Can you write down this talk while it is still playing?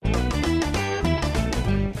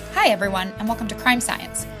Hi, everyone, and welcome to Crime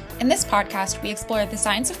Science. In this podcast, we explore the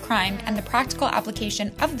science of crime and the practical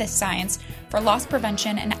application of this science for loss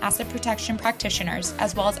prevention and asset protection practitioners,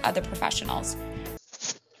 as well as other professionals.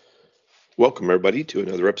 Welcome, everybody, to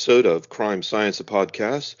another episode of Crime Science, a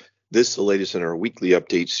podcast. This is the latest in our weekly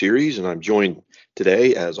update series, and I'm joined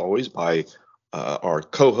today, as always, by our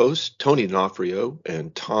co-hosts, Tony D'Onofrio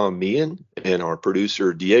and Tom Meehan, and our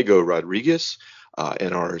producer, Diego Rodriguez,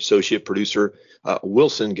 and our associate producer,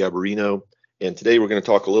 Wilson Gabarino. And today we're going to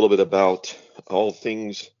talk a little bit about all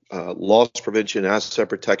things loss prevention, asset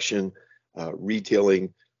protection,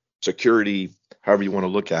 retailing, security, however you want to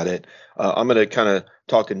look at it. I'm going to kind of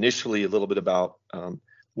talk initially a little bit about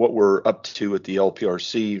what we're up to at the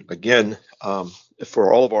LPRC. Again,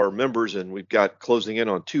 for all of our members, and we've got closing in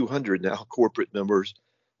on 200 now corporate members,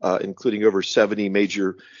 including over 70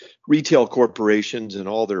 major retail corporations and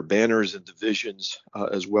all their banners and divisions,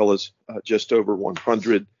 as well as just over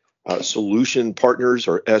 100 solution partners,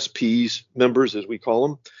 or SPs members, as we call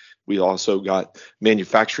them. We also got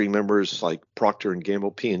manufacturing members like Procter &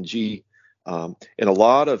 Gamble, P&G, and a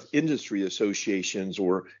lot of industry associations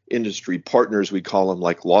or industry partners, we call them,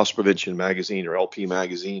 like Loss Prevention Magazine or LP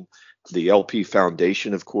Magazine, the LP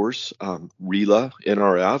Foundation, of course, RELA,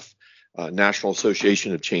 NRF, National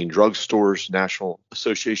Association of Chain Drug Stores, National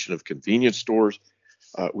Association of Convenience Stores.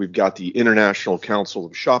 We've got the International Council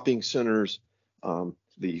of Shopping Centers,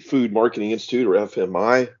 the Food Marketing Institute, or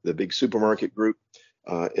FMI, the big supermarket group,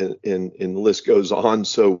 and the list goes on.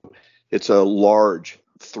 So it's a large,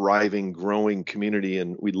 thriving, growing community,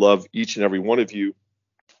 and we love each and every one of you.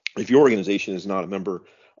 If your organization is not a member,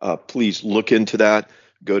 please look into that.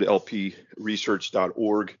 Go to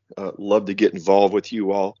lpresearch.org. Love to get involved with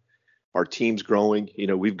you all. Our team's growing. You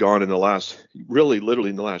know, we've gone in the last, literally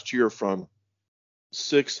in the last year, from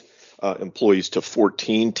 6 employees to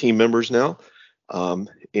 14 team members now,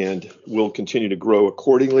 and we'll continue to grow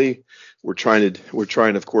accordingly. We're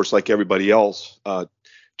trying, of course, like everybody else,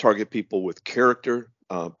 target people with character,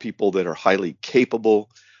 people that are highly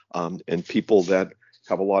capable, and people that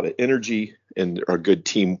have a lot of energy and are good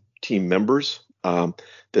team members,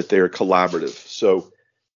 that they are collaborative. So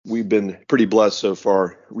we've been pretty blessed so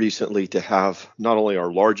far recently to have not only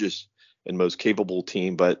our largest and most capable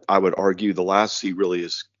team, but I would argue the last C really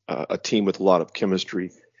is a team with a lot of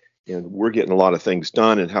chemistry, and we're getting a lot of things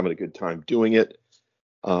done and having a good time doing it.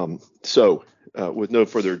 So with no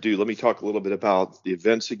further ado, let me talk a little bit about the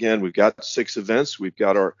events again. We've got 6 events. We've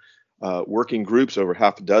got our working groups, over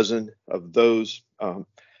half a dozen of those.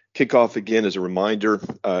 Kickoff, again, as a reminder,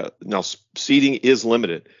 now seating is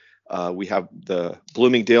limited. We have the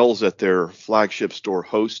Bloomingdale's at their flagship store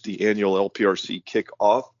host the annual LPRC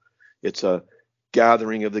kickoff. It's a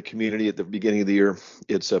gathering of the community at the beginning of the year.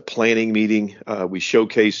 It's a planning meeting. We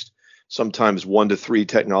showcased sometimes 1 to 3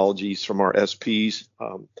 technologies from our SPs,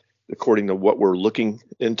 according to what we're looking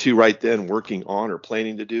into right then, working on or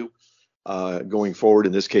planning to do going forward,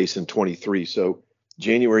 in this case in 23. So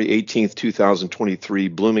January 18th, 2023,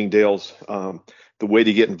 Bloomingdale's. The way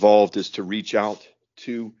to get involved is to reach out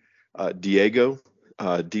to Diego,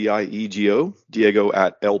 Diego, Diego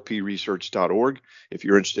at lpresearch.org, if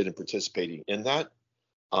you're interested in participating in that.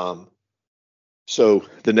 So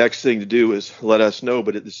the next thing to do is let us know,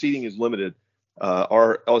 but the seating is limited.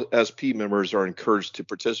 Our SP members are encouraged to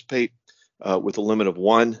participate with a limit of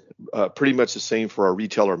 1, pretty much the same for our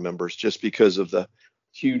retailer members, just because of the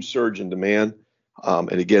huge surge in demand. And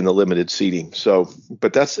again, the limited seating. So,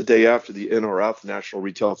 but that's the day after the NRF, National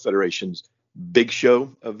Retail Federation's big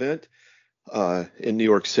show event in New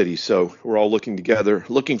York City. So we're all looking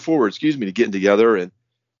forward, to getting together and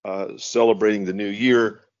celebrating the new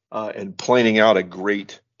year and planning out a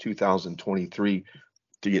great 2023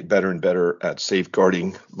 to get better and better at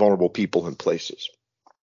safeguarding vulnerable people and places.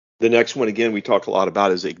 The next one, again, we talk a lot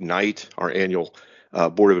about is Ignite, our annual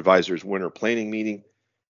Board of Advisors winter planning meeting.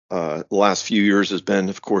 The last few years has been,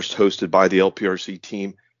 of course, hosted by the LPRC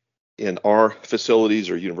team in our facilities,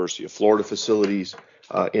 or University of Florida facilities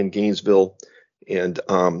in Gainesville. And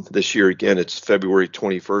this year, again, it's February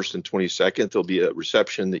 21st and 22nd. There'll be a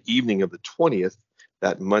reception the evening of the 20th,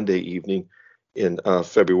 that Monday evening in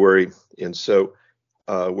February. And so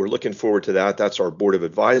we're looking forward to that. That's our Board of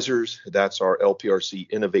Advisors. That's our LPRC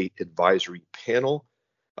Innovate Advisory Panel.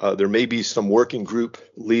 There may be some working group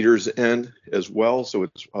leaders in as well, so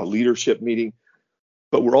it's a leadership meeting.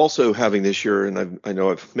 But we're also having this year, and I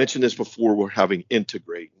know I've mentioned this before, we're having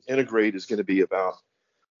Integrate. Integrate is going to be about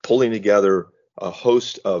pulling together a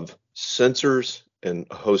host of sensors and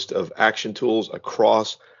a host of action tools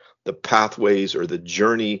across the pathways or the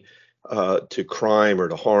journey to crime or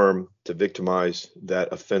to harm, to victimize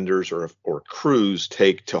that offenders or crews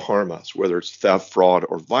take to harm us, whether it's theft, fraud,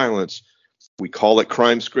 or violence. We call it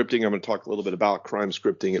crime scripting. I'm going to talk a little bit about crime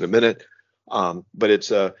scripting in a minute, but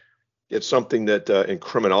it's something that in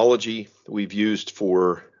criminology we've used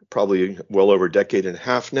for probably well over a decade and a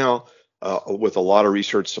half now, with a lot of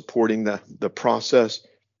research supporting the process.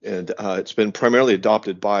 And it's been primarily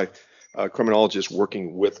adopted by criminologists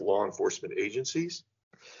working with law enforcement agencies.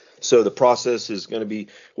 So the process is going to be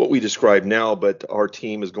what we describe now, but our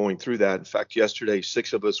team is going through that. In fact, yesterday,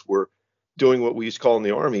 6 of us were doing what we used to call in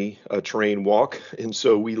the Army a terrain walk. And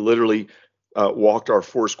so we literally walked our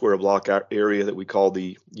 4 square block area that we call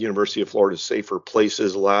the University of Florida Safer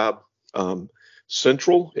Places Lab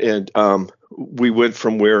Central. And we went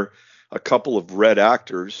from where a couple of red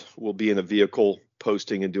actors will be in a vehicle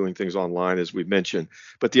posting and doing things online, as we mentioned.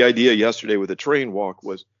 But the idea yesterday with the terrain walk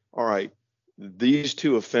was, all right, these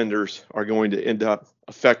 2 offenders are going to end up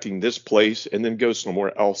affecting this place and then go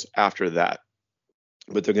somewhere else after that.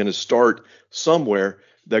 But they're going to start somewhere.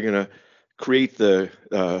 They're going to create the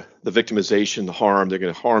victimization, the harm. They're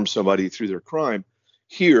going to harm somebody through their crime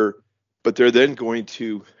here, but they're then going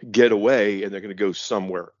to get away and they're going to go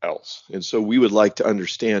somewhere else. And so we would like to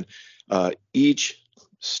understand each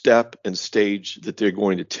step and stage that they're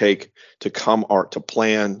going to take to come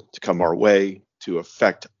our way, to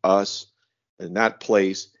affect us in that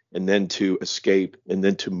place, and then to escape, and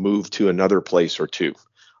then to move to another place or 2.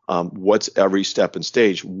 What's every step and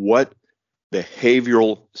stage? What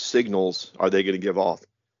behavioral signals are they going to give off?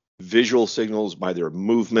 Visual signals by their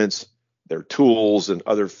movements, their tools, and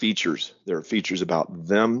other features. There are features about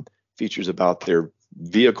them, features about their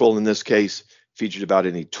vehicle in this case, features about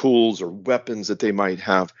any tools or weapons that they might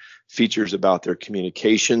have, features about their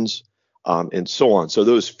communications, and so on. So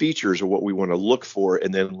those features are what we want to look for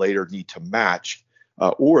and then later need to match,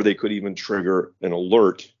 or they could even trigger an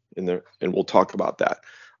alert in there, and we'll talk about that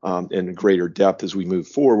in greater depth as we move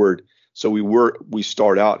forward. So we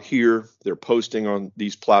start out here. They're posting on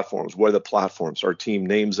these platforms. What are the platforms? Our team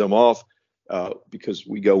names them off because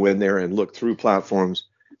we go in there and look through platforms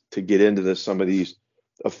to get into some of these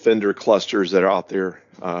offender clusters that are out there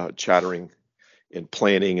chattering and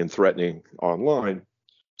planning and threatening online.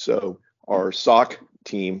 So our SOC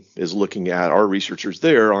team is looking at, our researchers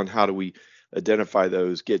there, on how do we identify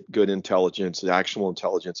those, get good intelligence, actionable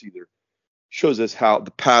intelligence, either shows us how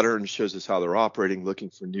the pattern, shows us how they're operating, looking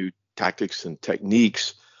for new tactics and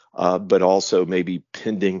techniques, but also maybe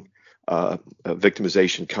pending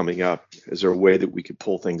victimization coming up. Is there a way that we could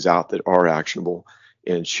pull things out that are actionable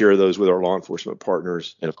and share those with our law enforcement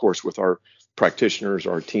partners, and of course with our practitioners,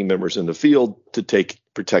 our team members in the field, to take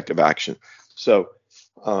protective action? So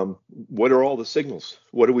what are all the signals?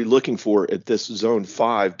 What are we looking for at this zone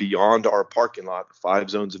 5 beyond our parking lot, the 5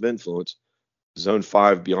 zones of influence? Zone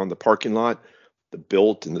 5 beyond the parking lot, the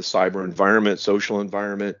built and the cyber environment, social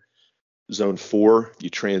environment. Zone 4, you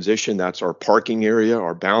transition, that's our parking area,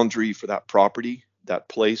 our boundary for that property, that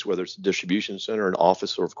place, whether it's a distribution center, an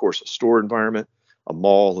office, or of course a store environment, a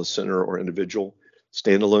mall, a center, or individual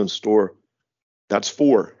standalone store. That's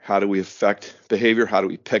 4. How do we affect behavior? How do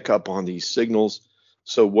we pick up on these signals?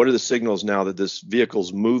 So what are the signals now that this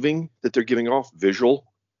vehicle's moving, that they're giving off? Visual,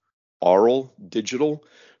 aural, digital,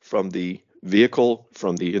 from the vehicle,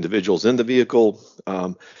 from the individuals in the vehicle,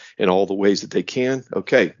 in all the ways that they can.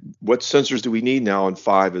 Okay, what sensors do we need now in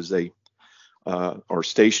 5 as they are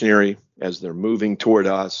stationary, as they're moving toward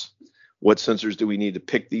us? What sensors do we need to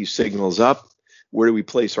pick these signals up? Where do we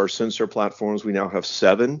place our sensor platforms? We now have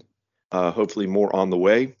 7, hopefully more on the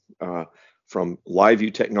way, from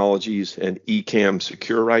LiveView Technologies and Ecamm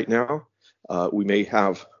Secure right now. We may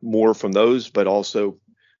have more from those, but also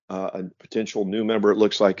a potential new member, it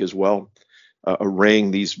looks like, as well,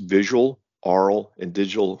 arraying these visual, aural, and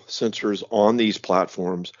digital sensors on these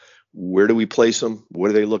platforms. Where do we place them? What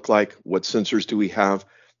do they look like? What sensors do we have?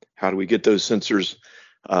 How do we get those sensors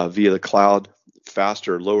via the cloud?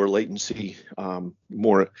 Faster, lower latency,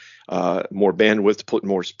 more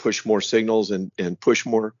bandwidth, push more signals and push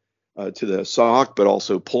more to the SOC, but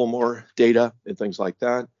also pull more data and things like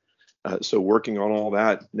that. So working on all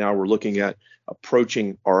that. Now we're looking at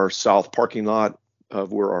approaching our south parking lot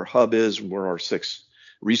of where our hub is, where our 6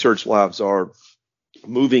 research labs are,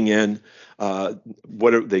 moving in.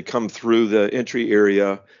 They come through the entry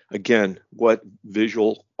area. Again, what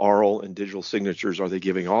visual, aural, and digital signatures are they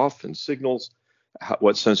giving off, and signals?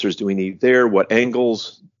 What sensors do we need there? What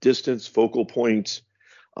angles, distance, focal points?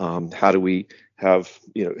 How do we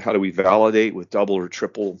validate with double or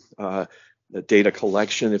triple the data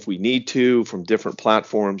collection if we need to from different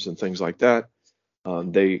platforms and things like that?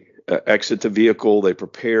 They exit the vehicle, they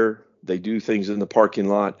prepare, They do things in the parking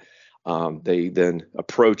lot. They then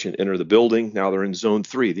approach and enter the building. Now they're in zone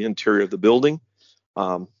 3, the interior of the building.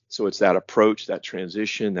 So it's that approach, that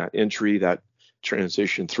transition, that entry, that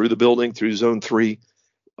transition through the building, through zone 3.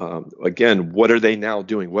 Again, what are they now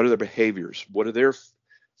doing? What are their behaviors? What are their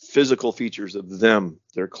physical features of them,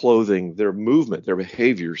 their clothing, their movement, their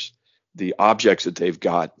behaviors, the objects that they've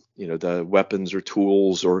got, the weapons or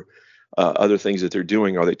tools or other things that they're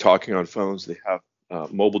doing? Are they talking on phones? They have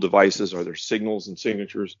mobile devices? Are there signals and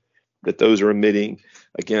signatures that those are emitting?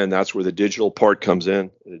 Again, that's where the digital part comes in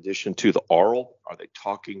addition to the oral. Are they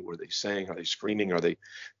talking? What are they saying? Are they screaming? Are they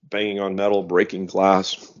banging on metal, breaking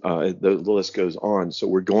glass? The list goes on. So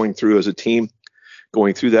we're going through as a team,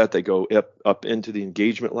 going through that. They go up into the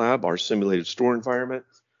engagement lab, our simulated store environment.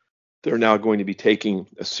 They're now going to be taking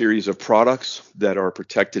a series of products that are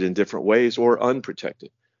protected in different ways or unprotected.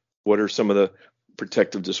 What are some of the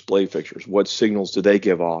protective display fixtures? What signals do they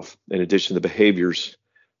give off in addition to the behaviors,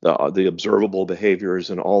 the observable behaviors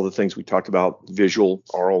and all the things we talked about, visual,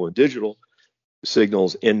 oral, and digital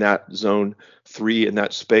signals in that zone 3 in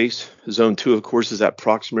that space. Zone 2, of course, is that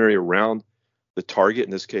proximity around the target. In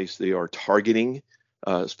this case, they are targeting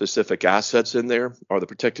specific assets in there. Are the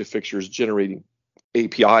protective fixtures generating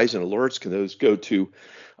APIs and alerts? Can those go to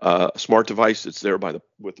a smart device that's there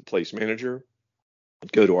with the place manager?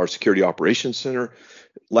 Go to our security operations center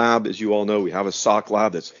lab. As you all know, we have a SOC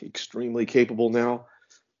lab that's extremely capable now.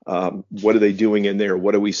 What are they doing in there?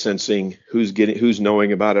 What are we sensing? Who's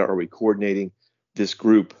knowing about it? Are we coordinating? This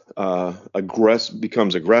group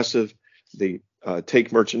becomes aggressive. They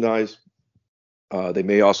take merchandise. They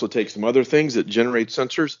may also take some other things that generate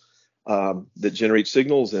sensors, that generate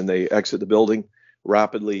signals, and they exit the building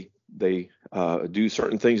rapidly. They do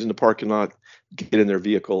certain things in the parking lot, get in their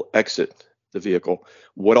vehicle, exit the vehicle.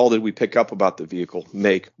 What all did we pick up about the vehicle?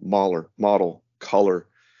 Make, model, color,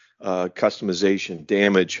 customization,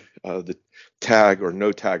 damage, the tag or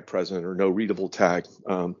no tag present or no readable tag,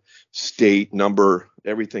 state, number,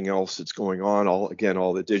 everything else that's going on. All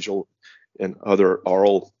the digital and other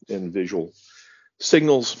oral and visual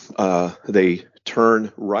signals. They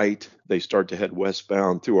turn right. They start to head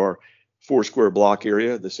westbound through our 4 square block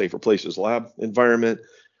area, the Safer Places Lab environment.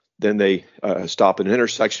 Then they stop at an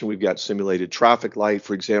intersection. We've got simulated traffic light,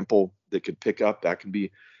 for example, that could pick up. That can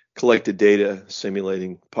be collected data,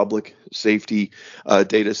 simulating public safety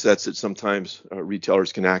data sets that sometimes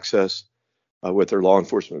retailers can access with their law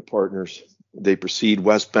enforcement partners. They proceed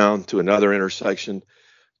westbound to another intersection,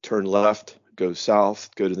 turn left, go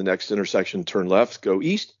south, go to the next intersection, turn left, go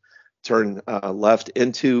east, turn left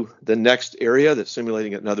into the next area that's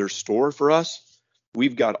simulating another store for us.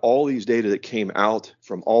 We've got all these data that came out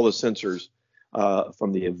from all the sensors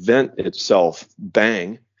from the event itself.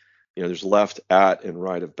 Bang. There's left, at, and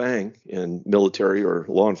right of bang in military or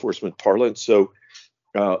law enforcement parlance. So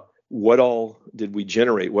what all did we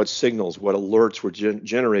generate? What signals, what alerts were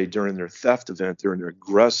generated during their theft event, during their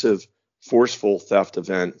aggressive, forceful theft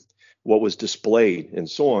event? What was displayed and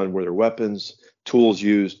so on? Were there weapons, tools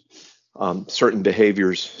used, certain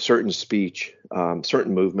behaviors, certain speech,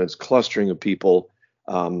 certain movements, clustering of people,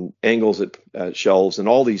 angles at shelves, and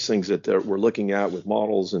all these things that we're looking at with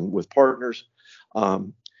models and with partners.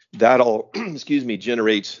 That all,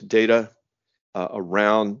 generates data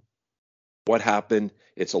around what happened.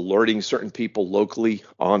 It's alerting certain people locally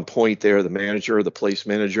on point there, the manager, the place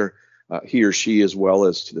manager, he or she, as well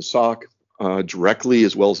as to the SOC directly,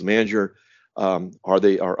 as well as the manager. Are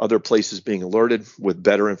other places being alerted with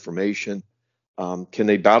better information? Can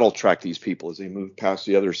they battle track these people as they move past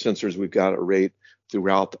the other sensors we've got arrayed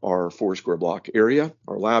throughout our 4 square block area,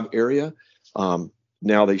 our lab area?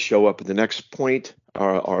 Now they show up at the next point.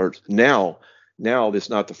 Now this is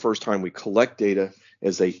not the first time we collect data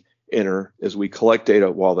as they enter, as we collect data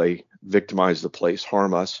while they victimize the place,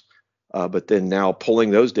 harm us. But then now pulling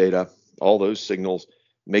those data, all those signals,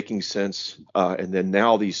 making sense, and then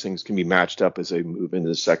now these things can be matched up as they move into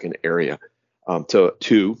the second area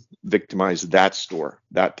to victimize that store,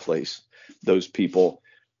 that place, those people.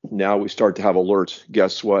 Now we start to have alerts.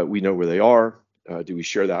 Guess what? We know where they are. Do we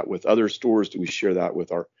share that with other stores? Do we share that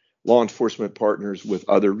with our law enforcement partners, with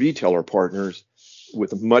other retailer partners,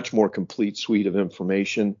 with a much more complete suite of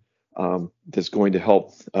information that's going to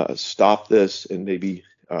help stop this and maybe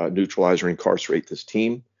neutralize or incarcerate this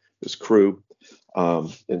team, this crew,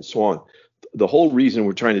 and so on. The whole reason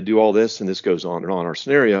we're trying to do all this, and this goes on and on, our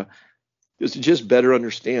scenario, is to just better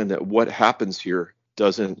understand that what happens here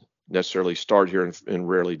doesn't necessarily start here and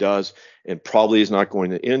rarely does, and probably is not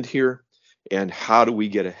going to end here. And how do we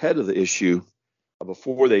get ahead of the issue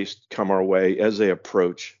before they come our way, as they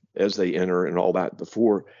approach, as they enter, and all that,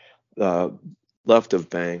 before left of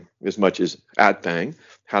Bang as much as at Bang.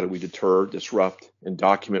 How do we deter, disrupt, and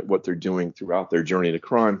document what they're doing throughout their journey to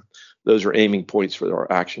crime? Those are aiming points for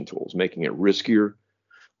our action tools, making it riskier,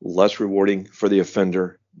 less rewarding for the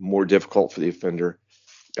offender, more difficult for the offender,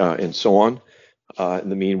 and so on. In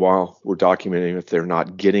the meanwhile, we're documenting if they're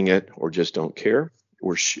not getting it or just don't care.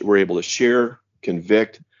 We're able to share,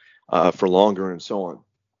 convict for longer, and so on.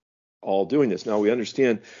 All doing this. Now, we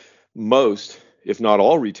understand most, if not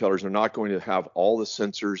all, retailers are not going to have all the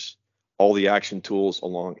sensors, all the action tools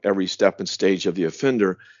along every step and stage of the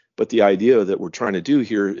offender. But the idea that we're trying to do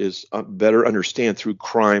here is better understand through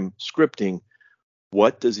crime scripting,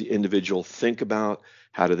 what does the individual think about?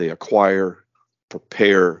 How do they acquire,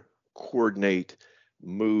 prepare, coordinate,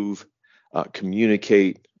 move,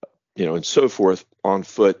 communicate, and so forth, on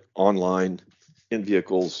foot, online, in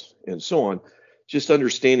vehicles, and so on. Just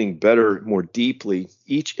understanding better, more deeply,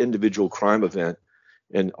 each individual crime event,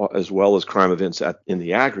 and as well as crime events in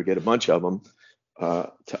the aggregate, a bunch of them,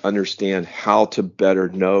 to understand how to better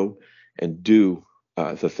know and do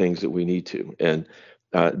the things that we need to. And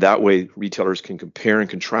that way, retailers can compare and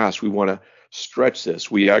contrast. We want to stretch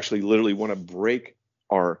this. We actually literally want to break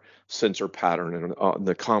our sensor pattern and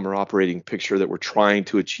the common operating picture that we're trying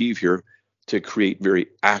to achieve here to create very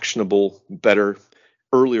actionable, better,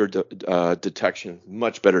 earlier detection,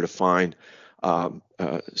 much better defined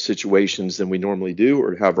situations than we normally do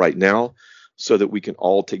or have right now, so that we can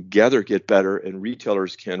all together get better, and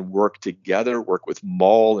retailers can work together, work with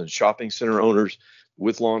mall and shopping center owners,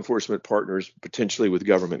 with law enforcement partners, potentially with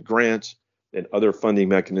government grants and other funding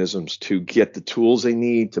mechanisms to get the tools they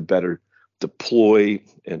need to better deploy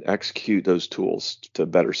and execute those tools, to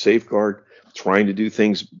better safeguard, trying to do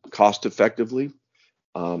things cost effectively,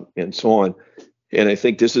 and so on. And I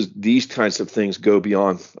think these kinds of things go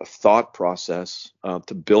beyond a thought process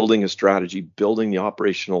to building a strategy, building the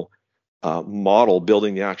operational model,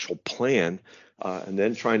 building the actual plan, and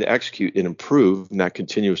then trying to execute and improve in that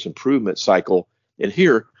continuous improvement cycle. And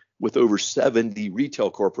here, with over 70 retail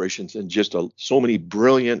corporations and just so many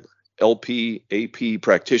brilliant LP, AP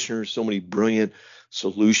practitioners, so many brilliant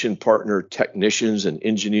solution partner technicians and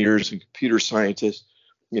engineers and computer scientists,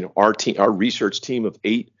 our research team of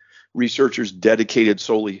 8 researchers dedicated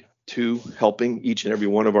solely to helping each and every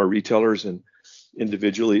one of our retailers, and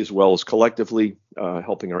individually as well as collectively,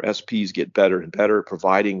 helping our SPs get better and better,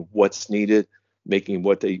 providing what's needed, making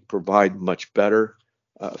what they provide much better,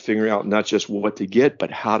 figuring out not just what to get, but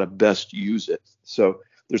how to best use it. So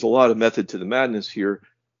there's a lot of method to the madness here.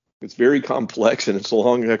 It's very complex, and it's a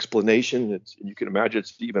long explanation. You can imagine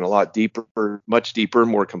it's even a lot deeper, much deeper,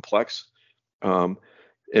 more complex.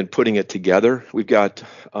 And putting it together, we've got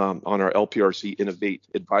on our LPRC Innovate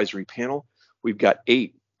Advisory Panel, we've got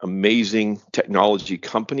 8 amazing technology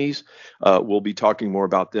companies. We'll be talking more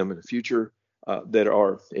about them in the future, that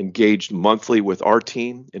are engaged monthly with our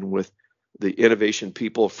team and with the innovation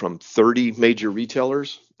people from 30 major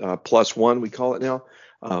retailers, plus one, we call it now,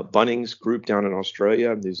 Bunnings Group down in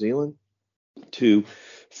Australia and New Zealand, to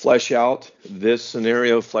flesh out this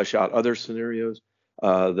scenario, flesh out other scenarios.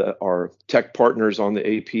 Our tech partners on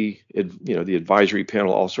the AP, the advisory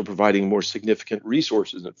panel, also providing more significant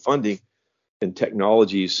resources and funding and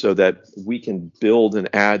technologies so that we can build and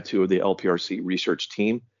add to the LPRC research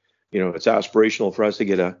team. It's aspirational for us to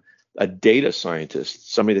get a data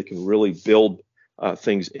scientist, somebody that can really build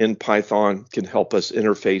things in Python, can help us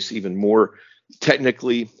interface even more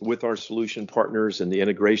technically with our solution partners and the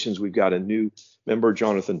integrations. We've got a new member,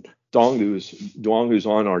 Jonathan Dong, who's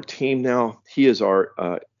on our team now. He is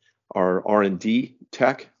our R&D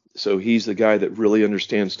tech. So he's the guy that really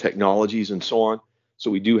understands technologies and so on. So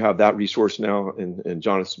we do have that resource now, and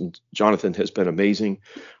Jonathan has been amazing.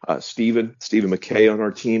 Stephen McKay on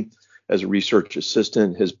our team as a research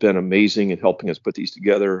assistant has been amazing in helping us put these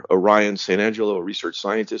together. Orion San Angelo, a research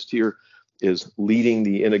scientist here, is leading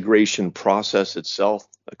the integration process itself,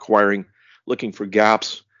 looking for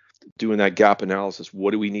gaps, doing that gap analysis. What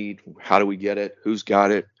do we need? How do we get it? Who's got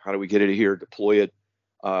it? How do we get it here? Deploy it.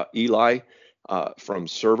 Eli from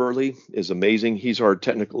Serverly is amazing. He's our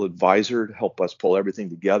technical advisor to help us pull everything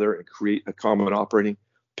together and create a common operating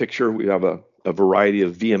picture. We have a variety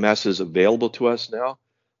of VMSs available to us now,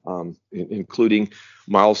 including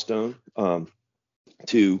Milestone,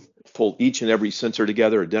 to pull each and every sensor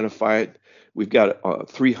together, identify it. We've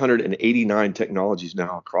got 389 technologies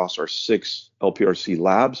now across our 6 LPRC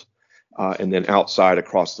labs, and then outside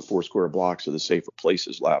across the 4 square blocks of the Safer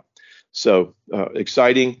Places lab. So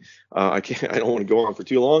exciting. I don't want to go on for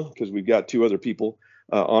too long because we've got 2 other people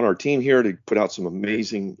on our team here to put out some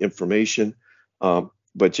amazing information.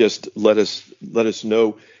 but just let us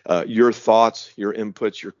know your thoughts, your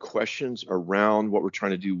inputs, your questions around what we're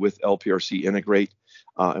trying to do with LPRC Integrate,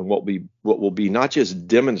 and what will be not just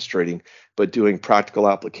demonstrating, but doing practical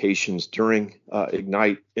applications during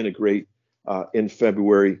Ignite Integrate in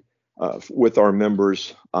February with our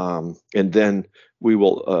members, and then we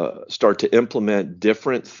will start to implement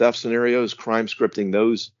different theft scenarios, crime scripting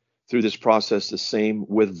those through this process. The same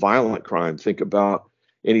with violent crime. Think about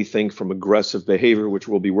anything from aggressive behavior, which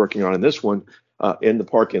we'll be working on in this one, in the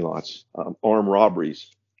parking lots, armed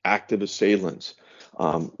robberies, active assailants,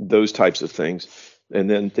 those types of things. And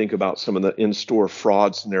then think about some of the in-store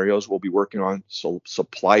fraud scenarios we'll be working on. So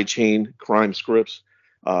supply chain crime scripts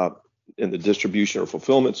in the distribution or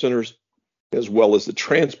fulfillment centers, as well as the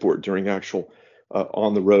transport during actual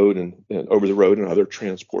on the road and over the road and other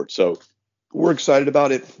transport. So we're excited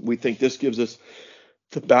about it. We think this gives us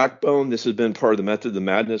the backbone. This has been part of the method of the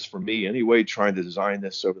madness for me anyway, trying to design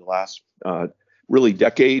this over the last really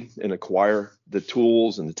decade and acquire the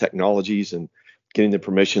tools and the technologies and getting the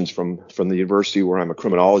permissions from the university where I'm a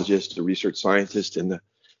criminologist, a research scientist in the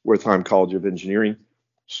Wertheim College of Engineering,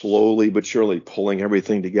 slowly but surely pulling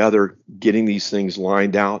everything together, getting these things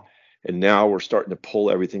lined out. And now we're starting to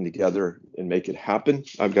pull everything together and make it happen.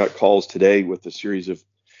 I've got calls today with a series of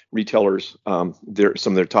retailers, some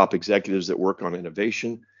of their top executives that work on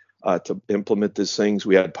innovation to implement these things.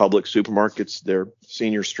 We had Public Supermarkets, their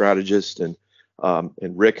senior strategist, and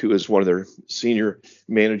Rick, who is one of their senior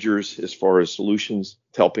managers as far as solutions,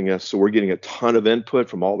 helping us. So we're getting a ton of input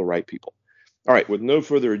from all the right people. All right, with no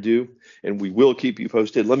further ado, and we will keep you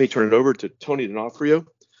posted, let me turn it over to Tony D'Onofrio.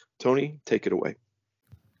 Tony, take it away.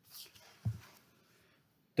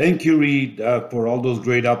 Thank you, Reed, for all those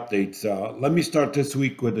great updates. Let me start this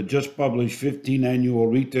week with the just published 15th annual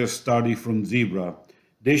retail study from Zebra.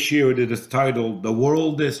 This year it is titled, "The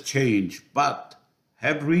World Has Changed, but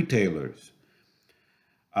Have Retailers?"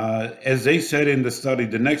 As they said in the study,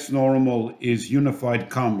 the next normal is unified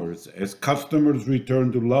commerce. As customers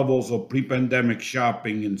return to levels of pre-pandemic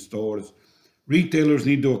shopping in stores, retailers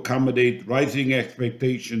need to accommodate rising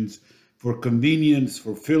expectations for convenience,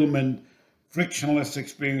 fulfillment, frictionless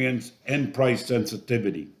experience, and price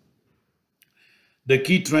sensitivity. The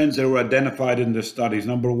key trends that were identified in the studies: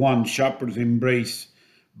 number one, shoppers embrace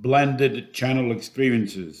blended channel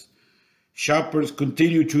experiences. Shoppers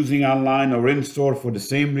continue choosing online or in-store for the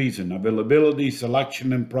same reason: availability,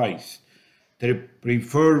 selection, and price. They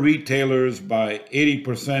prefer retailers by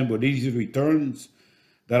 80% with easy returns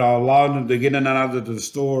that allow them to get in and out of the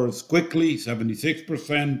stores quickly,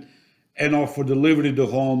 76%, and offer delivery to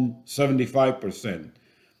home, 75%.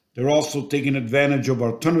 They're also taking advantage of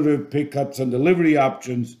alternative pickups and delivery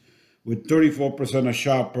options, with 34% of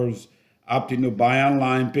shoppers opting to buy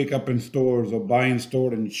online, pick up in stores, or buy in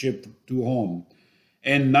store and ship to home,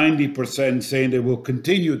 and 90% saying they will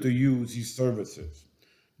continue to use these services.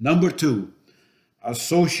 Number two,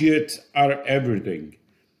 associates are everything.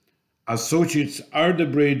 Associates are the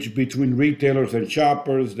bridge between retailers and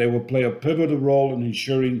shoppers. They will play a pivotal role in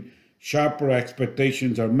ensuring shopper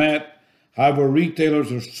expectations are met. However,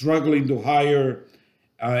 retailers are struggling to hire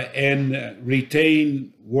and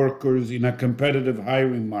retain workers in a competitive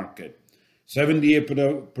hiring market.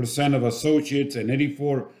 78% of associates and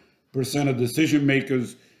 84% of decision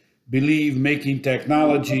makers believe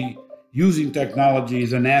using technology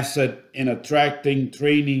is an asset in attracting,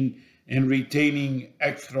 training, and retaining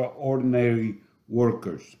extraordinary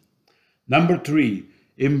workers. Number three,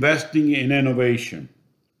 investing in innovation.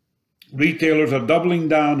 Retailers are doubling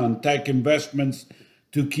down on tech investments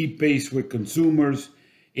to keep pace with consumers.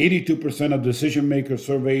 82% of decision makers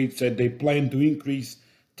surveyed said they plan to increase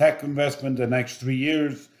tech investment the next 3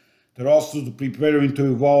 years. They're also preparing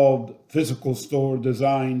to evolve physical store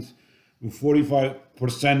designs, with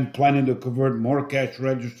 45% planning to convert more cash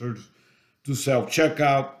registers to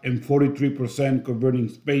self-checkout and 43% converting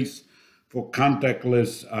space for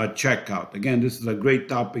contactless checkout. Again, this is a great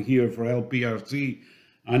topic here for LPRC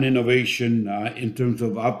on innovation in terms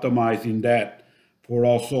of optimizing that for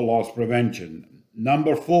also loss prevention.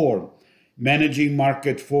 Number four, managing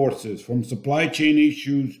market forces. From supply chain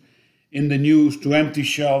issues in the news to empty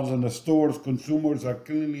shelves in the stores, consumers are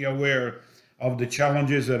keenly aware of the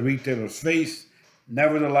challenges that retailers face.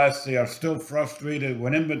 Nevertheless, they are still frustrated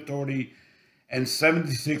with inventory, and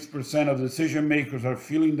 76% of decision makers are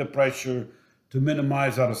feeling the pressure to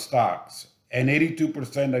minimize out of stocks. And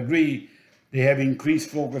 82% agree they have increased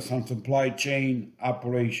focus on supply chain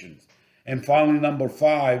operations. And finally, number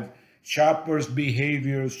five, shoppers'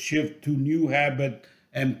 behaviors shift to new habits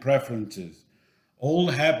and preferences.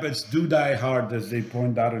 Old habits do die hard, as they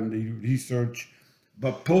point out in the research,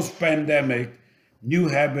 but post-pandemic, new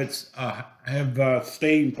habits have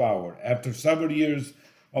staying power. After several years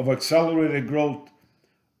of accelerated growth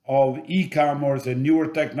of e-commerce and newer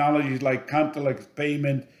technologies like contactless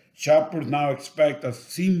payment, shoppers now expect a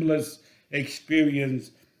seamless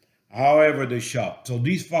experience however they shop. So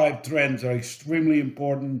these five trends are extremely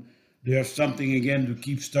important. They are something, again, to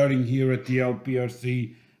keep starting here at the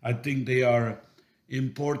LPRC. I think they are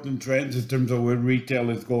important trends in terms of where retail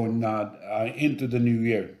is going into the new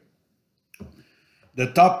year. The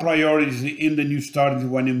top priorities in the new start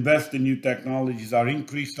when invest in new technologies are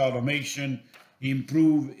increased automation,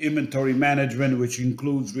 improve inventory management, which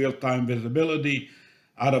includes real-time visibility,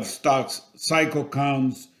 out of stocks, cycle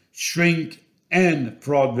counts, shrink, and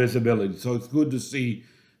fraud visibility. So it's good to see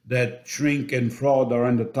that shrink and fraud are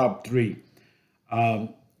in the top three.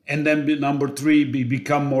 And then number three,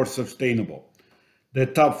 become more sustainable. The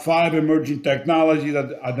top five emerging technologies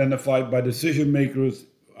that identified by decision makers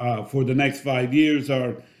for the next 5 years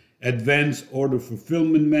are advanced order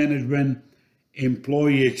fulfillment management,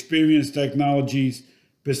 employee experience technologies,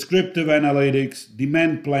 prescriptive analytics,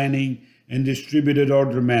 demand planning, and distributed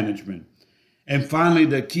order management. And finally,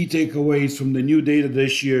 the key takeaways from the new data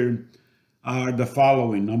this year are the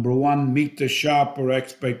following. Number one, meet the shopper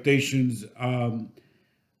expectations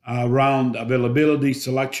around availability,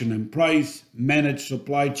 selection, and price, manage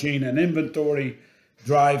supply chain and inventory,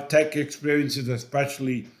 drive tech experiences,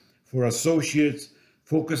 especially for associates,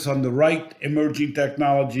 focus on the right emerging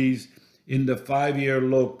technologies in the 5-year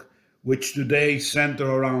look, which today center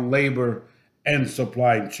around labor and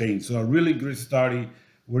supply chain. So a really good study.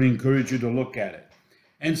 Would encourage you to look at it.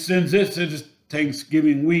 And since this is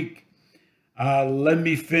Thanksgiving week, let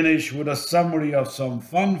me finish with a summary of some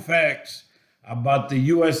fun facts about the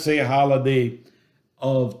USA holiday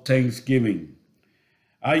of Thanksgiving.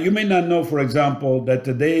 You may not know, for example, that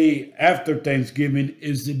the day after Thanksgiving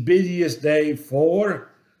is the busiest day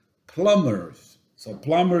for plumbers. So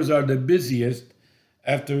plumbers are the busiest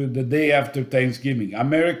after the day after Thanksgiving.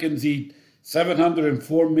 Americans eat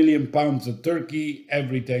 704 million pounds of turkey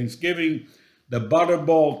every Thanksgiving. The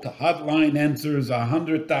Butterbolt hotline answers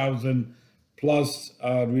 100,000 plus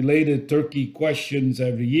related turkey questions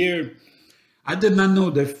every year. I did not know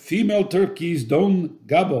that female turkeys don't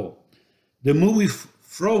gobble. The movie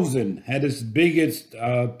Frozen had its biggest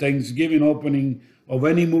Thanksgiving opening of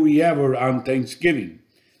any movie ever on Thanksgiving.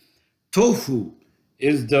 Tofu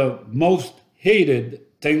is the most hated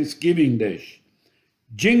Thanksgiving dish.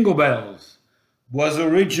 Jingle Bells was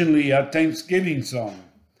originally a Thanksgiving song.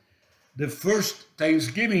 The first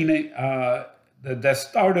Thanksgiving that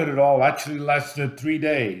started it all actually lasted 3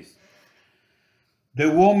 days.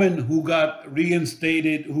 The woman who got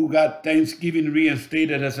Thanksgiving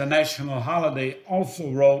reinstated as a national holiday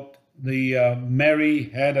also wrote the Mary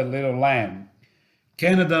Had a Little Lamb.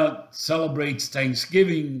 Canada celebrates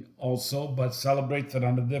Thanksgiving also, but celebrates it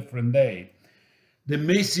on a different day. The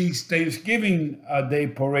Macy's Thanksgiving Day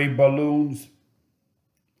Parade balloons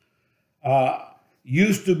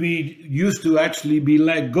used to actually be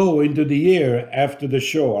let go into the air after the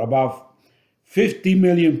show. About 50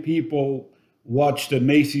 million people watched the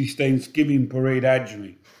Macy's Thanksgiving Parade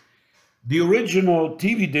annually. The original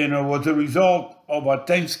TV dinner was a result of a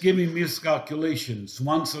Thanksgiving miscalculation.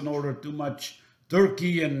 Swanson ordered too much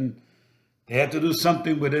turkey and they had to do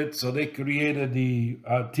something with it, so they created the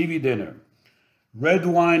TV dinner. Red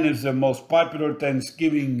wine is the most popular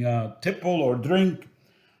Thanksgiving tipple or drink.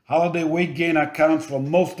 Holiday weight gain accounts for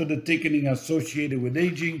most of the ticketing associated with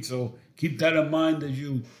aging, so keep that in mind as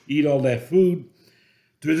you eat all that food.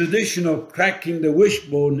 The tradition of cracking the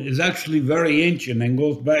wishbone is actually very ancient and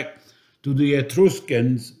goes back to the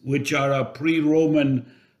Etruscans, which are a pre-Roman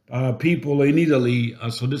people in Italy.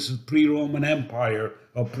 So this is pre-Roman Empire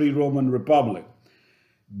or pre-Roman Republic.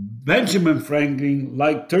 Benjamin Franklin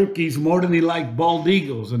liked turkeys more than he liked bald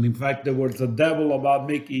eagles. And in fact, there was a devil about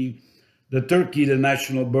making the turkey the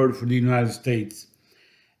national bird for the United States.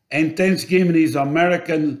 And Thanksgiving is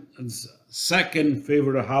Americans' second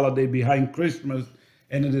favorite holiday behind Christmas,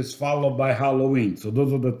 and it is followed by Halloween. So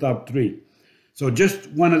those are the top three. So just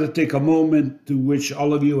wanted to take a moment to wish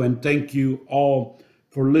all of you and thank you all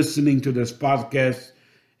for listening to this podcast.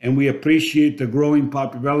 And we appreciate the growing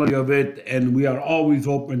popularity of it, and we are always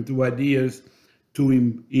open to ideas to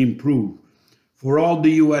improve. For all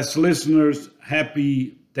the U.S. listeners,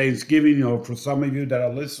 happy Thanksgiving, or for some of you that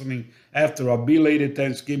are listening after a belated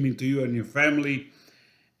Thanksgiving to you and your family.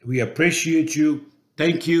 We appreciate you.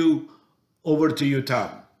 Thank you. Over to you, Tom.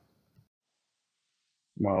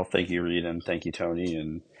 Well, thank you, Reed, and thank you, Tony,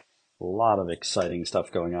 and a lot of exciting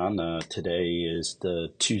stuff going on. Today is the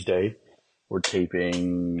Tuesday. We're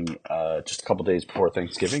taping just a couple days before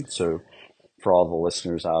Thanksgiving, so for all the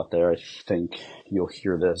listeners out there, I think you'll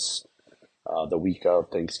hear this the week of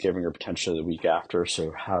Thanksgiving or potentially the week after.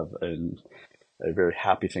 So have a very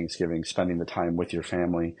happy Thanksgiving, spending the time with your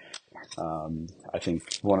family. I think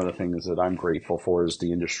one of the things that I'm grateful for is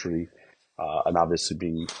the industry, and obviously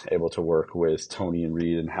being able to work with Tony and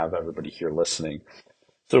Reed and have everybody here listening.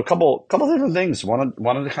 So a couple different things. Wanted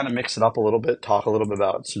to kind of mix it up a little bit, talk a little bit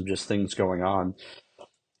about some just things going on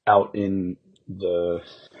out in the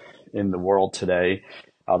world today.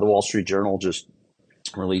 The Wall Street Journal just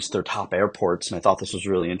released their top airports, and I thought this was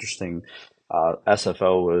really interesting.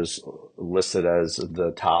 SFO was listed as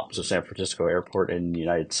the top, so San Francisco airport in the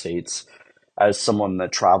United States. As someone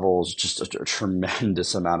that travels just a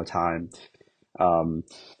tremendous amount of time,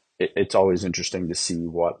 it's always interesting to see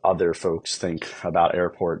what other folks think about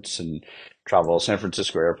airports and travel. San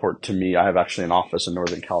Francisco airport, to me, I have actually an office in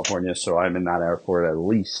Northern California, so I'm in that airport at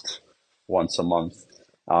least once a month.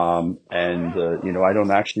 I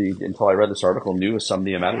don't actually, until I read this article, knew of some of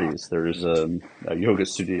the amenities. There's a yoga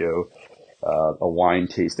studio, a wine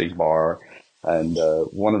tasting bar. And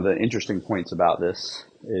one of the interesting points about this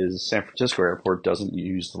is San Francisco airport doesn't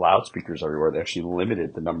use the loudspeakers everywhere. They actually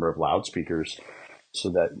limited the number of loudspeakers so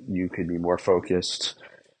that you could be more focused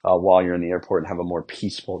while you're in the airport and have a more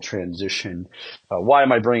peaceful transition. Why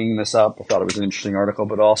am I bringing this up? I thought it was an interesting article,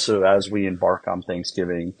 but also as we embark on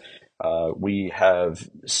Thanksgiving, we have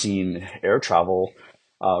seen air travel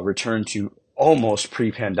return to almost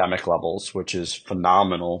pre-pandemic levels, which is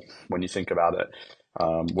phenomenal when you think about it,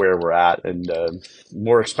 where we're at, and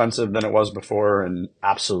more expensive than it was before, and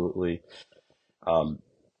absolutely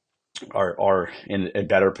are in a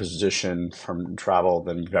better position from travel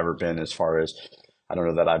than we've ever been. As far as, I don't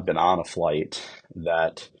know that I've been on a flight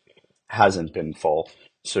that hasn't been full.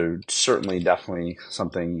 So certainly, definitely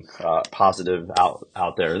something positive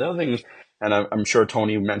out there. The other thing, and I'm sure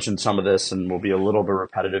Tony mentioned some of this, and we'll be a little bit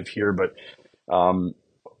repetitive here, but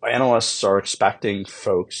analysts are expecting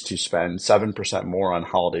folks to spend 7% more on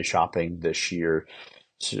holiday shopping this year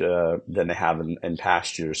than they have in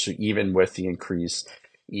past years. So even with the increase,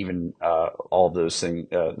 even all of those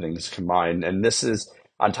things combined, and this is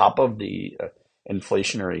on top of the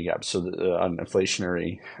inflationary gap, so the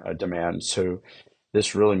inflationary demand. So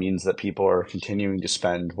this really means that people are continuing to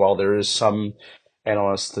spend. While there is some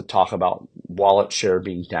analysts that talk about wallet share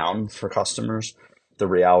being down for customers, the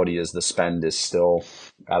reality is the spend is still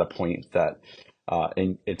at a point that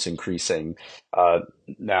it's increasing.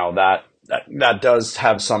 Now that does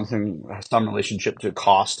have some relationship to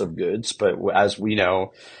cost of goods, but as we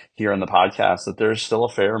know here on the podcast, that there's still a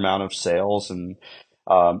fair amount of sales and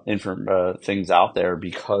things out there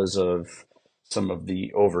because of some of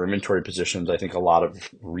the over inventory positions. I think a lot of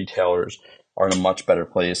retailers are in a much better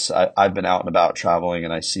place. I've been out and about traveling,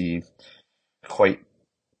 and I see quite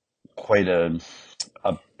a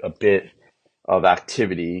bit of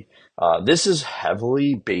activity. This is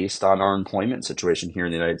heavily based on our employment situation here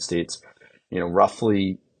in the United States.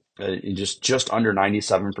 Roughly just under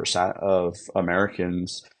 97% of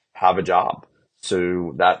Americans have a job.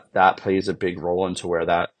 So that plays a big role into where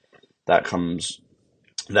that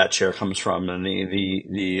share comes from. And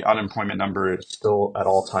the unemployment number is still at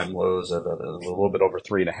all-time lows at a little bit over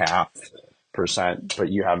 3.5%, but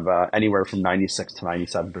you have anywhere from 96 to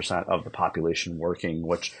 97% of the population working,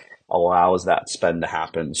 which allows that spend to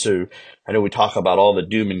happen. So I know we talk about all the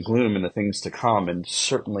doom and gloom and the things to come, and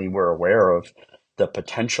certainly we're aware of the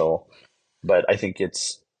potential, but I think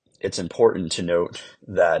it's important to note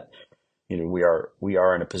that we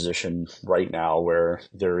are in a position right now where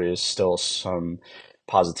there is still some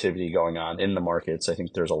positivity going on in the markets. I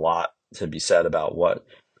think there's a lot to be said about what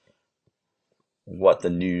the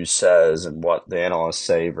news says and what the analysts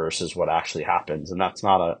say versus what actually happens. And that's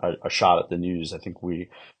not a shot at the news. I think we,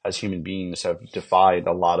 as human beings, have defied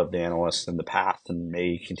a lot of the analysts in the past and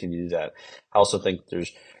may continue to do that. I also think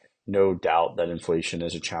there's no doubt that inflation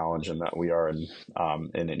is a challenge and that we are in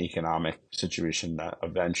an economic situation that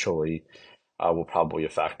eventually will probably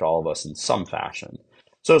affect all of us in some fashion.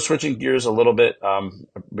 So switching gears a little bit,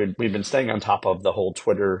 we've been staying on top of the whole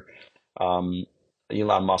Twitter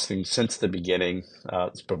Elon Musk thing since the beginning.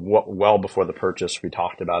 It's been well before the purchase. We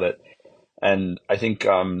talked about it, and I think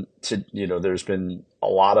there's been a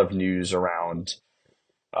lot of news around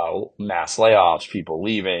mass layoffs, people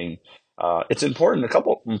leaving. It's important. A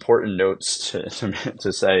couple important notes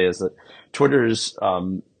to say is that Twitter's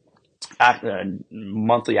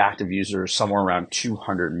monthly active users somewhere around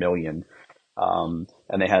 200 million,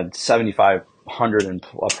 and they had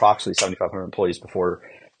approximately 7,500 employees before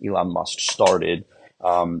Elon Musk started.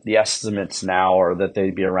 The estimates now are that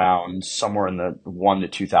they'd be around somewhere in the 1,000 to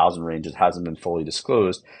 2,000 range. It hasn't been fully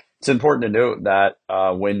disclosed. It's important to note that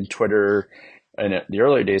when Twitter, in the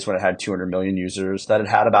earlier days when it had 200 million users, that it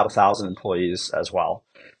had about 1,000 employees as well.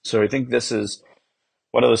 So I think this is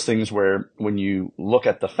one of those things where when you look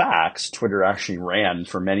at the facts, Twitter actually ran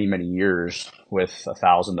for many, many years with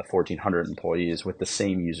 1,000 to 1,400 employees with the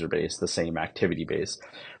same user base, the same activity base.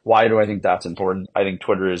 Why do I think that's important? I think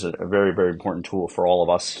Twitter is a very, very important tool for all of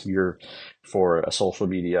us here, for a social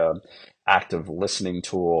media active listening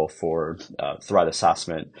tool, for threat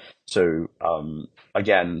assessment. So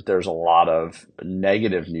again, there's a lot of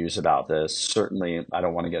negative news about this. Certainly, I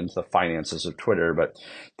don't want to get into the finances of Twitter, but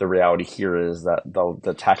the reality here is that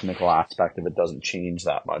the technical aspect of it doesn't change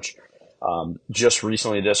that much. Just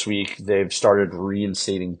recently this week, they've started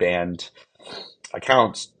reinstating banned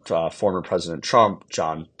accounts. Former President Trump,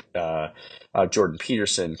 Jordan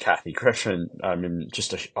Peterson, Kathy Griffin, I mean,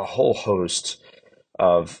 just a whole host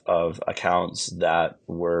of accounts that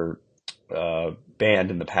were banned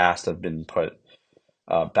in the past have been put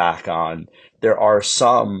back on. There are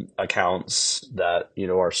some accounts that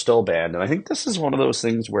are still banned, and I think this is one of those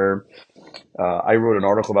things where I wrote an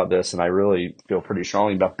article about this, and I really feel pretty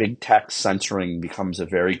strongly about big tech censoring becomes a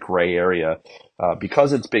very gray area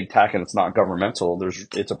because it's big tech and it's not governmental.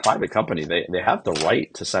 It's a private company. They have the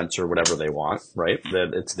right to censor whatever they want, right?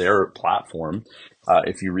 That it's their platform.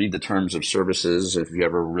 If you read the terms of services, if you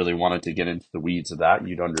ever really wanted to get into the weeds of that,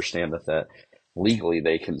 you'd understand that legally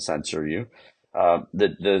they can censor you.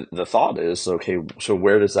 The thought is, okay, so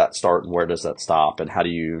where does that start and where does that stop, and how do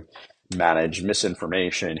you manage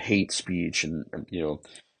misinformation, hate speech, and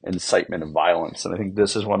incitement of violence? And I think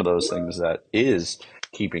this is one of those things that is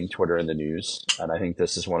keeping Twitter in the news, and I think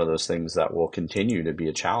this is one of those things that will continue to be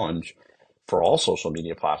a challenge for all social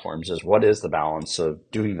media platforms. Is what is the balance of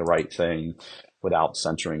doing the right thing without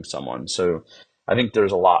censoring someone? So I think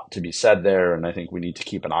there's a lot to be said there, and I think we need to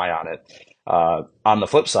keep an eye on it. On the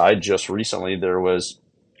flip side, just recently there was,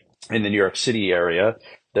 in the New York City area,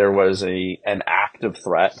 there was an active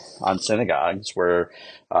threat on synagogues where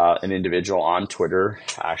an individual on Twitter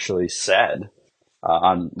actually said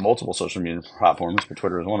on multiple social media platforms, but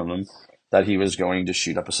Twitter is one of them, that he was going to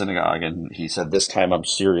shoot up a synagogue. And he said, "This time I'm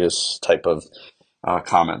serious," type of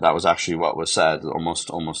comment. That was actually what was said.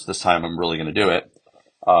 Almost this time I'm really going to do it.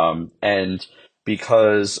 And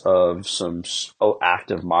because of some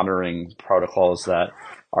active monitoring protocols that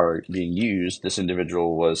are being used, this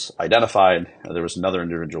individual was identified. There was another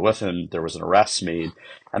individual with him. There was an arrest made,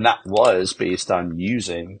 and that was based on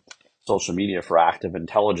using social media for active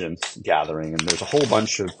intelligence gathering. And there's a whole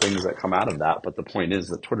bunch of things that come out of that. But the point is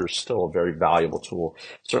that Twitter is still a very valuable tool,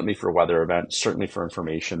 certainly for weather events, certainly for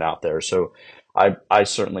information out there. So I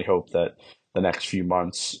certainly hope that the next few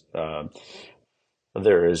months,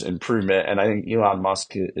 there is improvement. And I think Elon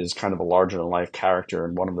Musk is kind of a larger than life character.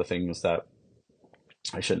 And one of the things that,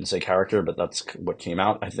 I shouldn't say character, but that's what came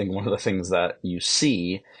out. I think one of the things that you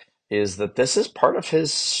see is that this is part of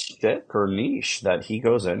his shtick or niche, that he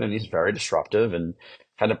goes in and he's very disruptive and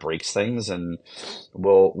kind of breaks things, and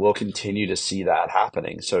we'll continue to see that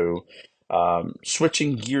happening. So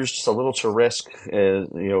switching gears just a little to risk,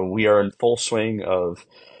 we are in full swing of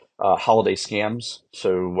holiday scams.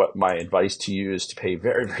 So what my advice to you is to pay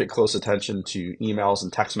very, very close attention to emails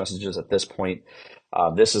and text messages at this point.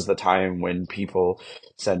 This is the time when people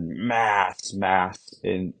send mass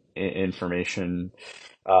information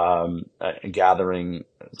gathering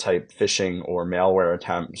type phishing or malware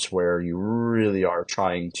attempts, where they really are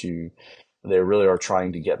trying to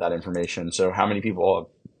get that information. So how many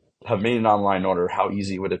people have made an online order? How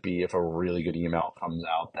easy would it be if a really good email comes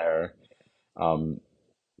out there?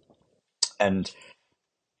 And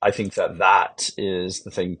I think that is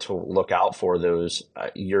the thing to look out for. Those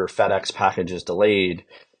your FedEx package is delayed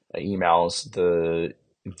emails,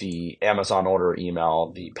 the Amazon order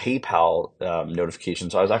email, the PayPal notification.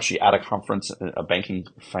 So I was actually at a conference, a banking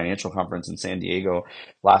financial conference in San Diego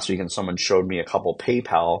last week, and someone showed me a couple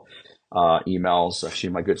PayPal emails.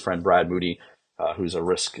 Actually, my good friend Brad Moody, who's a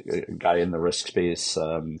risk guy in the risk space,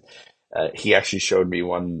 he actually showed me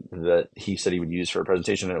one that he said he would use for a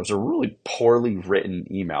presentation, and it was a really poorly written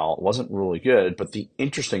email. It wasn't really good, but the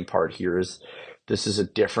interesting part here is this is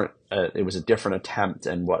it was a different attempt,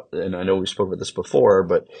 and I know we spoke about this before,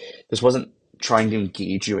 but this wasn't trying to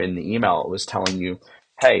engage you in the email. It was telling you,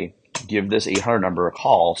 hey, give this 800 number a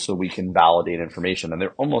call so we can validate information. And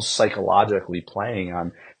they're almost psychologically playing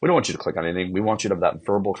on, we don't want you to click on anything. We want you to have that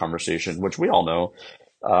verbal conversation, which we all know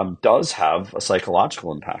does have a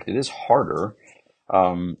psychological impact. It is harder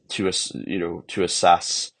to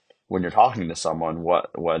assess when you're talking to someone what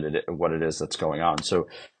it is that's going on. So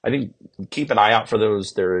I think keep an eye out for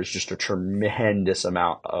those. There is just a tremendous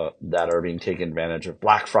amount that are being taken advantage of.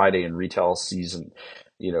 Black Friday and retail season,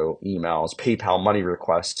 emails, PayPal money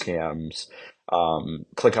request scams,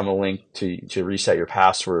 click on the link to reset your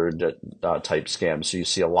password type scams. So you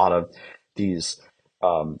see a lot of these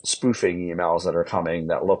spoofing emails that are coming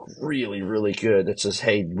that look really, really good. That says,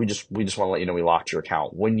 hey, we just want to let you know we locked your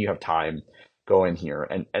account. When you have time, go in here.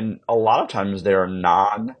 And a lot of times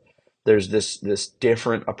there's this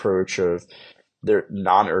different approach of their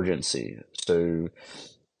non-urgency. So,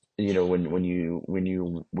 we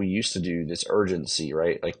used to do this urgency,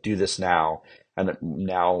 right? Like do this now. And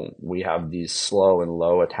now we have these slow and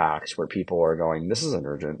low attacks where people are going, this isn't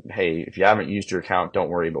urgent. Hey, if you haven't used your account, don't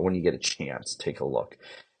worry. But when you get a chance, take a look.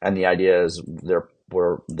 And the idea is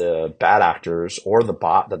where the bad actors or the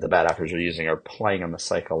bot that the bad actors are using are playing on the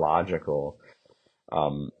psychological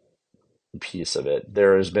piece of it.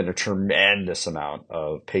 There has been a tremendous amount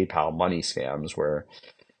of PayPal money scams where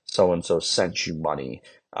so-and-so sent you money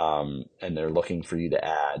and they're looking for you to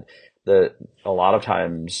add. A lot of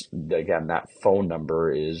times, again, that phone number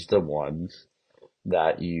is the one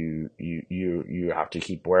that you have to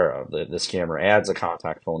keep aware of. The scammer adds a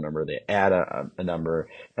contact phone number, they add a number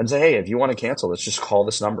and say, hey, if you want to cancel this, just call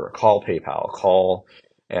this number, call PayPal, call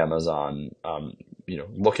Amazon,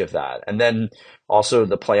 look at that. And then also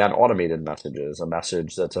the play on automated messages, a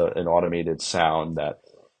message that's an automated sound that,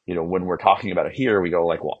 when we're talking about it here, we go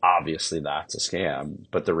like, well, obviously that's a scam.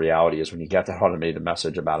 But the reality is when you get that automated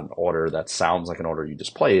message about an order that sounds like an order you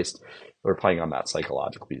just placed, we're playing on that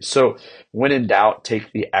psychological piece. So when in doubt,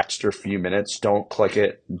 take the extra few minutes. Don't click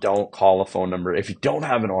it. Don't call a phone number. If you don't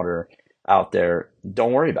have an order out there,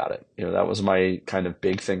 don't worry about it. That was my kind of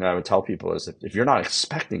big thing I would tell people is if you're not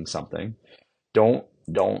expecting something, don't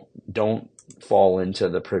fall into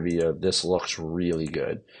the privy of this looks really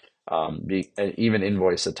good. Even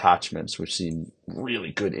invoice attachments, we've seen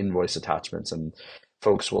really good invoice attachments, and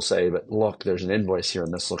folks will say, but look, there's an invoice here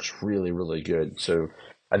and this looks really, really good. So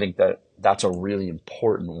I think that's a really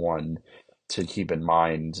important one to keep in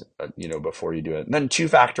mind, before you do it. And then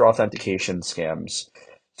two-factor authentication scams.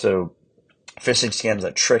 So phishing scams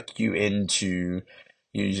that trick you into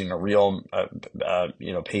using a real,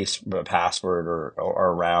 password or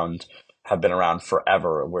around have been around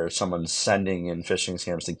forever, where someone's sending in phishing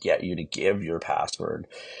scams to get you to give your password.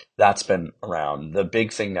 That's been around. The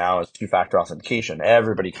big thing now is two-factor authentication.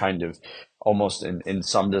 Everybody kind of almost in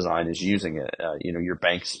some design is using it. Your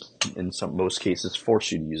banks in most cases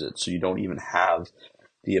force you to use it. So you don't even have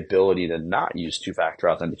the ability to not use two-factor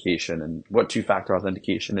authentication. And what two-factor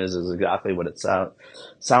authentication is exactly what it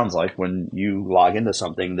sounds like. When you log into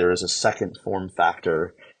something, there is a second form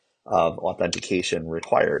factor of authentication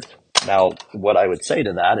required. Now, what I would say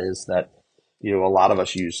to that is that, a lot of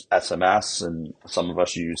us use SMS and some of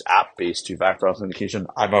us use app-based two-factor authentication.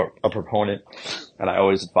 I'm a proponent, and I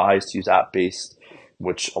always advise to use app-based,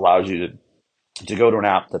 which allows you to go to an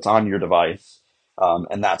app that's on your device.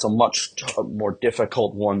 And that's a much more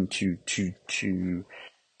difficult one to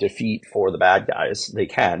defeat for the bad guys. They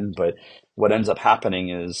can, but what ends up happening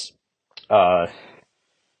is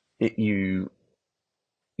you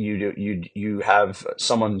have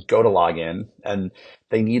someone go to log in and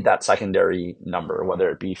they need that secondary number, whether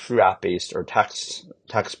it be through app-based or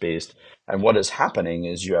text-based. And what is happening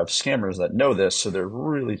is you have scammers that know this, so they're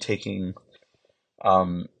really taking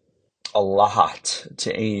a lot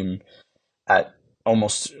to aim at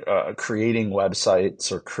almost creating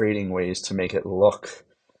websites or creating ways to make it look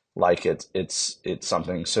like it's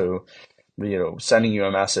something. So sending you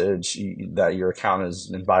a message that your account is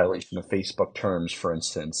in violation of Facebook terms, for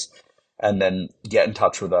instance, and then get in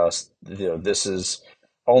touch with us. This is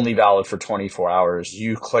only valid for 24 hours.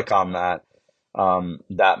 You click on that.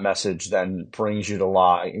 That message then brings you to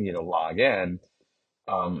log in,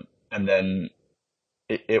 and then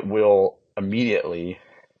it will immediately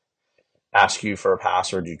ask you for a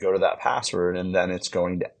password. You go to that password, and then it's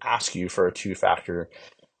going to ask you for a two-factor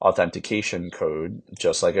authentication code,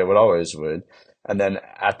 just like it would. And then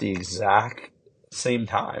at the exact same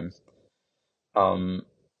time, the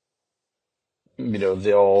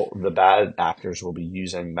bad actors will be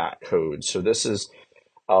using that code. So this is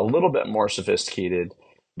a little bit more sophisticated,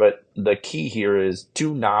 but the key here is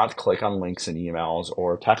do not click on links in emails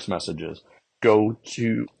or text messages.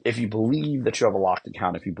 If you believe that you have a locked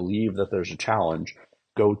account, if you believe that there's a challenge,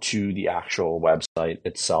 go to the actual website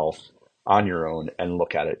itself on your own and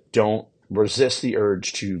look at it. Don't resist the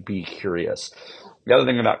urge to be curious. The other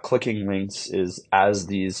thing about clicking links is as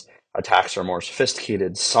these attacks are more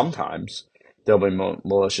sophisticated, sometimes there'll be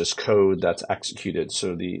malicious code that's executed.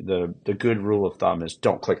 So the good rule of thumb is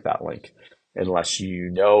don't click that link unless you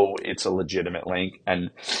know it's a legitimate link,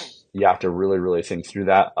 and you have to really, really think through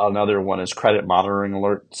that. Another one is credit monitoring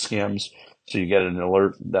alert scams. So you get an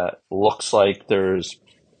alert that looks like there's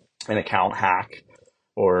an account hack,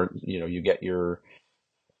 or you get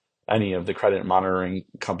any of the credit monitoring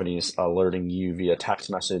companies alerting you via text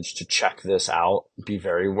message to check this out. Be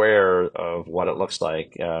very aware of what it looks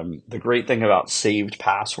like. The great thing about saved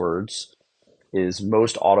passwords is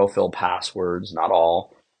most autofill passwords, not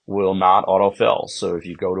all, will not autofill. So if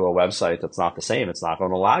you go to a website that's not the same, it's not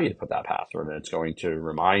going to allow you to put that password, and it's going to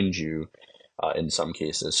remind you in some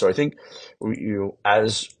cases. So I think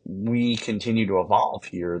as we continue to evolve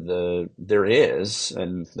here, there is,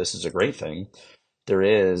 and this is a great thing, there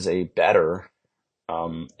is a better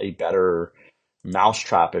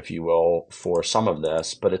mousetrap, if you will, for some of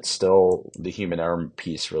this, but it's still the human error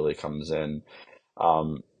piece really comes in.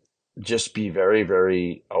 Just be very,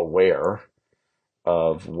 very aware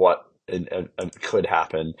of what could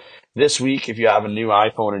happen. This week, if you have a new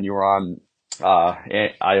iPhone and you were on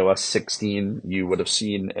iOS 16, you would have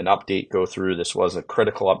seen an update go through. This was a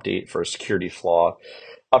critical update for a security flaw.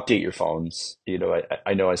 Update your phones.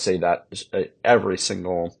 I know I say that every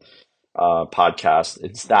single podcast.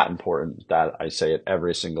 It's that important that I say it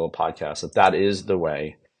every single podcast. That is the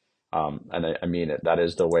way. And I mean it. That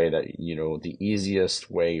is the way that, the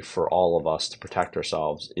easiest way for all of us to protect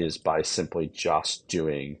ourselves is by simply just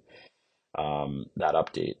doing that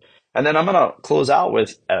update. And then I'm going to close out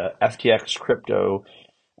with FTX crypto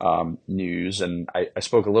news. And I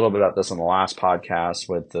spoke a little bit about this on the last podcast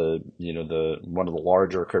with the one of the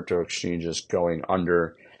larger crypto exchanges going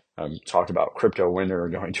under. Talked about crypto winter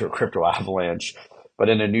going to a crypto avalanche. But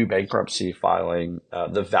in a new bankruptcy filing,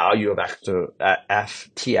 the value of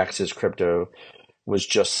FTX's crypto was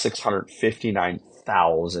just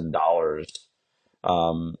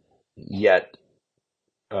 $659,000. Yet,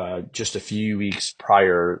 just a few weeks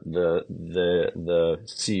prior, the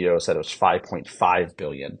CEO said it was 5.5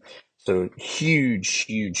 billion. So huge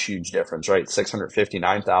difference, right?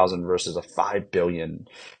 659,000 versus a $5 billion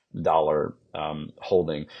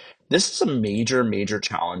holding. This is a major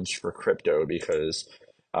challenge for crypto because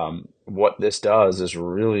what this does is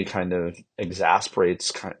really kind of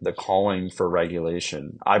exasperates the calling for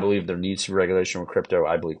regulation. I believe there needs to be regulation with crypto.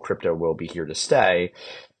 I believe crypto will be here to stay.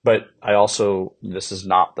 But this is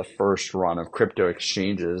not the first run of crypto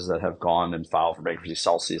exchanges that have gone and filed for bankruptcy.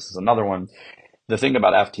 Celsius is another one. The thing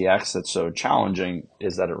about FTX that's so challenging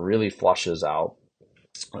is that it really flushes out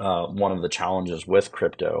one of the challenges with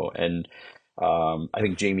crypto. And I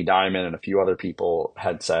think Jamie Dimon and a few other people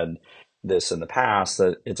had said this in the past,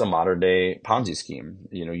 that it's a modern day Ponzi scheme.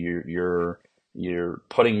 You're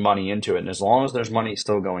putting money into it, and as long as there's money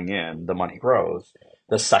still going in, the money grows.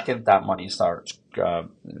 The second that money stops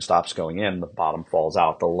going in, the bottom falls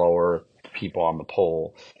out. The lower people on the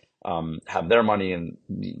pole have their money,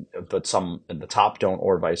 but some at the top don't,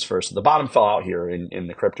 or vice versa. The bottom fell out here in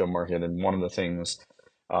the crypto market, and one of the things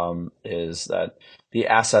is that the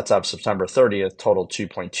assets of September 30th totaled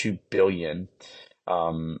 2.2 billion.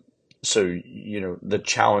 So the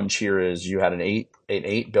challenge here is you had an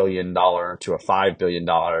 $8 billion to a $5 billion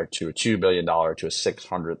to a $2 billion to a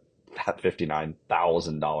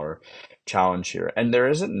 $659,000 challenge here, and there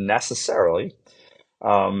isn't necessarily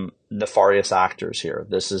nefarious actors here.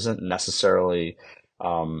 This isn't necessarily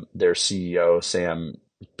their CEO Sam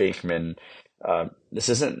Bankman. This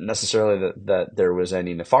isn't necessarily that there was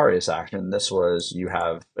any nefarious action. This was, you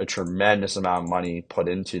have a tremendous amount of money put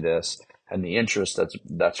into this, and the interest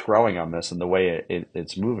that's growing on this and the way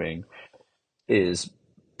it's moving is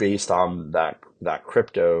based on that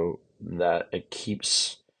crypto, that it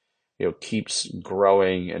keeps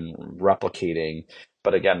growing and replicating.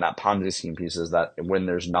 But again, that Ponzi scheme piece is that when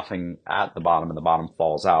there's nothing at the bottom and the bottom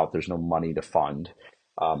falls out, there's no money to fund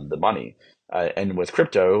the money. And with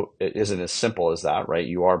crypto, it isn't as simple as that, right?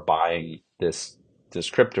 You are buying this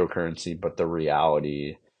cryptocurrency, but the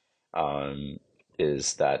reality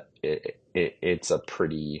is that it's a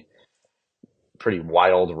pretty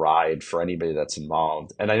wild ride for anybody that's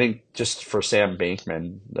involved. And I think just for Sam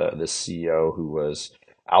Bankman, the CEO who was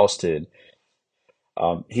ousted,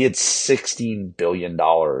 he had $16 billion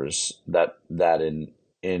that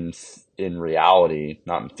in reality,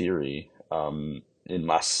 not in theory, in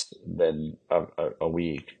less than a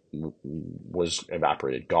week was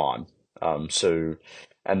evaporated, gone. At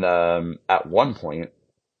one point,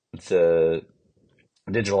 the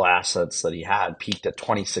digital assets that he had peaked at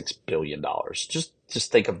 $26 billion.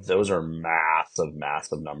 Just think of, those are massive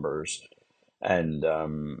numbers. And,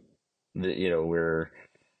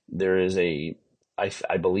 There is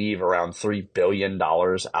I believe around $3 billion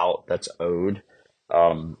out that's owed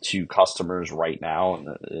to customers right now.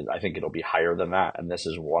 And I think it'll be higher than that. And this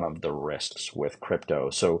is one of the risks with crypto.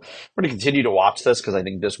 So we're going to continue to watch this because I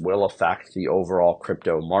think this will affect the overall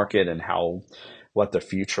crypto market and what the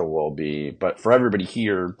future will be. But for everybody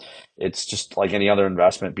here, it's just like any other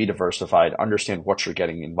investment, be diversified, understand what you're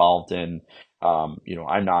getting involved in.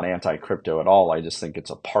 I'm not anti-crypto at all. I just think it's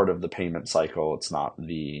a part of the payment cycle. It's not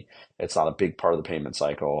a big part of the payment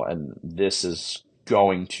cycle. And this is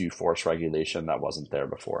going to force regulation that wasn't there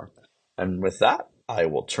before. And with that, I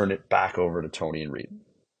will turn it back over to Tony and Reed.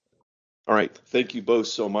 All right. Thank you both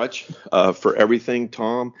so much for everything,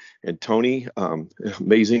 Tom and Tony.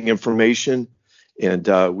 Amazing information. And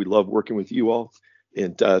we love working with you all.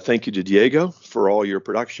 And thank you to Diego for all your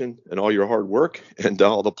production and all your hard work and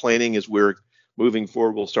all the planning as we're moving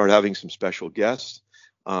forward. We'll start having some special guests.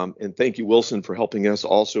 And thank you, Wilson, for helping us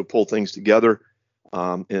also pull things together.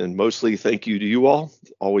 And mostly thank you to you all,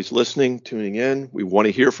 always listening, tuning in. We want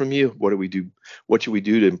to hear from you. What do we do? What should we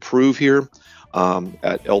do to improve here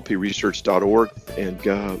at lpresearch.org?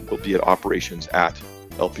 And we'll be at operations at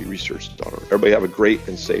lpresearch.org. Everybody have a great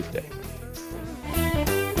and safe day.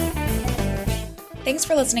 Thanks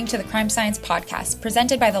for listening to the Crime Science Podcast,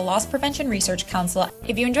 presented by the Loss Prevention Research Council.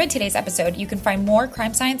 If you enjoyed today's episode, you can find more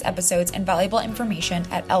Crime Science episodes and valuable information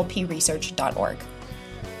at lpresearch.org.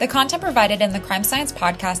 The content provided in the Crime Science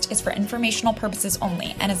Podcast is for informational purposes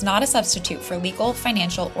only and is not a substitute for legal,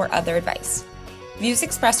 financial, or other advice. Views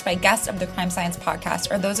expressed by guests of the Crime Science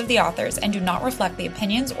Podcast are those of the authors and do not reflect the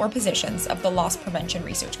opinions or positions of the Loss Prevention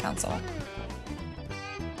Research Council.